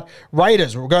shout.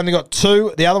 Raiders, we've only got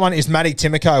 2. The other one is Matty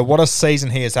Timoko. What a season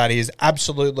he has had. He has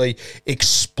absolutely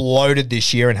exploded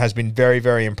this year and has been very,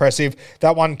 very impressive.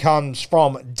 That one comes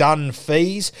from Dun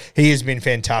Fees. He has been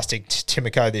fantastic,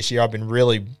 Timoko, this year. I've been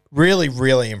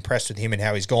really impressed with him and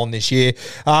how he's gone this year.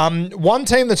 One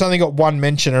team that's only got one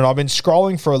mention, and I've been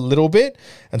scrolling for a little bit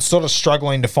and sort of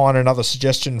struggling to find another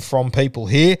suggestion from people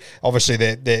here. Obviously,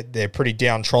 they're pretty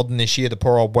downtrodden this year, the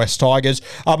poor old West Tigers.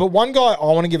 But one guy I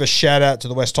want to give a shout out to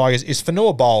the West Tigers is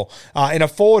Fanua Bowl. In a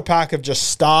forward pack of just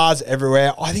stars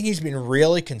everywhere, I think he's been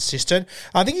really consistent.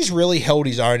 I think he's really held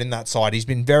his own in that side. He's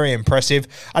been very impressive.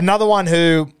 Another one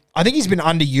who I think he's been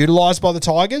underutilised by the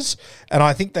Tigers, and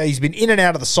I think that he's been in and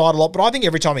out of the side a lot, but I think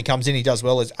every time he comes in, he does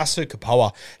well, is Asu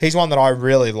Kapoa. He's one that I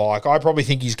really like. I probably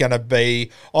think he's going to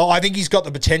be... I think he's got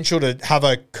the potential to have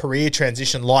a career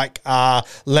transition like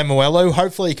Lemuelu.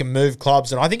 Hopefully he can move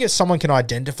clubs, and I think if someone can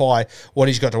identify what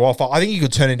he's got to offer, I think he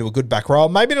could turn into a good back rower.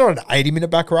 Maybe not an 80-minute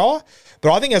back rower,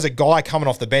 but I think as a guy coming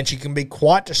off the bench, he can be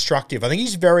quite destructive. I think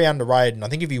he's very underrated, and I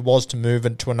think if he was to move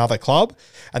into another club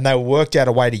and they worked out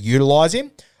a way to utilise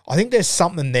him, I think there's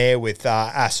something there with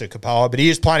Asu Kapoa, but he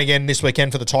is playing again this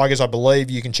weekend for the Tigers, I believe.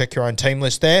 You can check your own team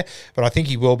list there, but I think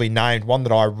he will be named, one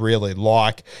that I really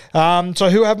like. So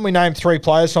who haven't we named 3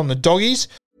 players from the Doggies?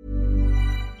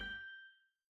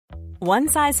 One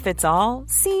size fits all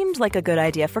seemed like a good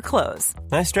idea for clothes.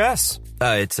 Nice dress.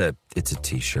 It's a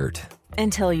T-shirt.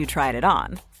 Until you tried it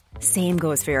on. Same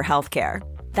goes for your healthcare.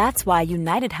 That's why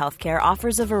United Healthcare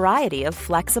offers a variety of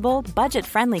flexible,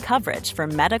 budget-friendly coverage for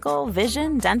medical,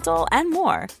 vision, dental, and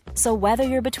more. So whether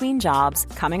you're between jobs,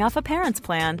 coming off a parent's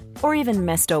plan, or even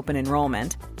missed open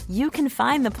enrollment, you can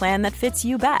find the plan that fits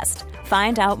you best.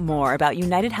 Find out more about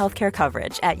United Healthcare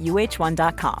coverage at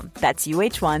uh1.com. That's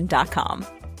uh1.com.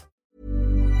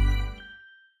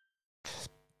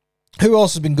 Who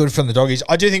else has been good from the Doggies?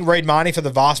 I do think Reid Marnie for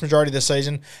the vast majority of the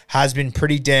season has been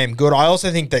pretty damn good. I also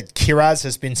think that Kiraz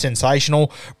has been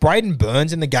sensational. Braden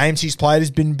Burns in the games he's played has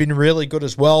been really good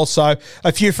as well. So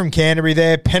a few from Canterbury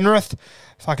there. Penrith.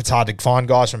 Fuck, it's hard to find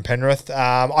guys from Penrith.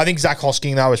 I think Zach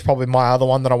Hosking, though, is probably my other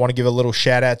one that I want to give a little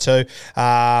shout-out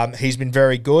to. He's been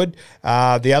very good.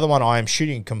 The other one, I am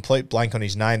shooting a complete blank on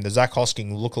his name. The Zach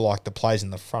Hosking lookalike that plays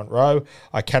in the front row.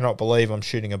 I cannot believe I'm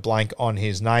shooting a blank on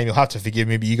his name. You'll have to forgive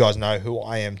me, but you guys know who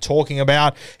I am talking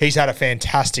about. He's had a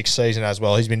fantastic season as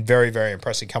well. He's been very, very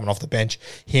impressive coming off the bench.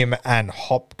 Him and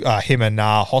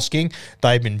Hosking,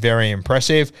 they've been very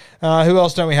impressive. Who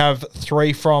else don't we have?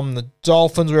 3 from the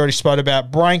Dolphins. We already spoke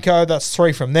about Branko. That's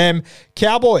 3 from them.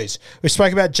 Cowboys. We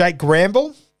spoke about Jake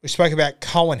Granville. We spoke about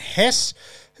Cohen Hess.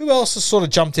 Who else has sort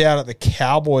of jumped out at the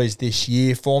Cowboys this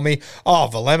year for me? Oh,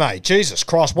 Valeme. Jesus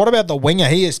Christ. What about the winger?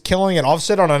 He is killing it. I've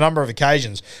said on a number of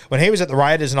occasions, when he was at the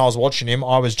Raiders and I was watching him,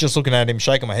 I was just looking at him,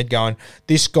 shaking my head going,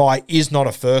 this guy is not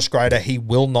a first grader. He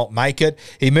will not make it.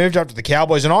 He moved up to the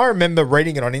Cowboys, and I remember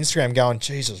reading it on Instagram going,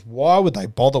 Jesus, why would they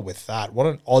bother with that? What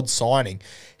an odd signing.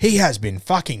 He has been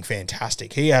fucking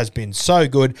fantastic. He has been so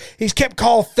good. He's kept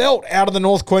Kyle Felt out of the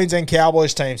North Queensland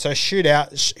Cowboys team, so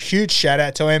huge shout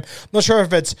out to him. I'm not sure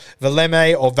if it's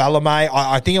Valeme or Valame.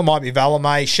 I think it might be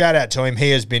Valame. Shout out to him.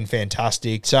 He has been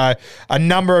fantastic. So a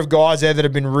number of guys there that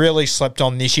have been really slept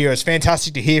on this year. It's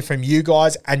fantastic to hear from you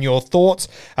guys and your thoughts.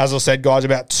 As I said, guys,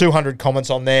 about 200 comments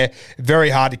on there.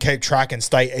 Very hard to keep track and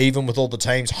stay even with all the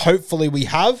teams. Hopefully we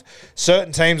have.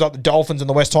 Certain teams like the Dolphins and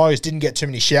the West Tigers didn't get too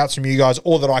many shouts from you guys,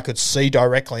 or that I could see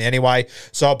directly anyway.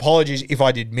 So apologies if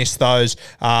I did miss those.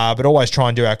 But always try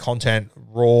and do our content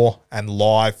raw and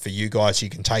live for you guys so you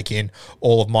can take in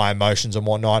all of my emotions and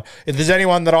whatnot. If there's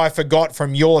anyone that I forgot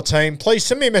from your team, please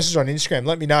send me a message on Instagram.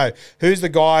 Let me know who's the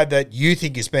guy that you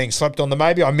think is being slept on.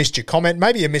 Maybe I missed your comment.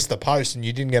 Maybe you missed the post and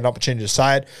you didn't get an opportunity to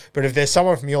say it. But if there's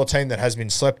someone from your team that has been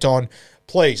slept on,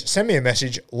 please send me a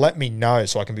message. Let me know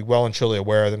so I can be well and truly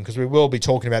aware of them, because we will be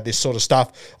talking about this sort of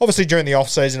stuff, obviously during the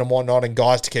off-season and whatnot, and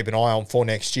guys to keep an eye on for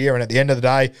next year. And at the end of the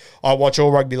day, I watch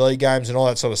all rugby league games and all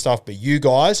that sort of stuff, but you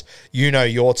guys, you know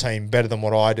your team better than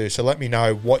what I do. So let me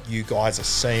know what you guys are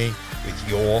seeing with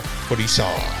your footy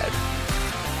side.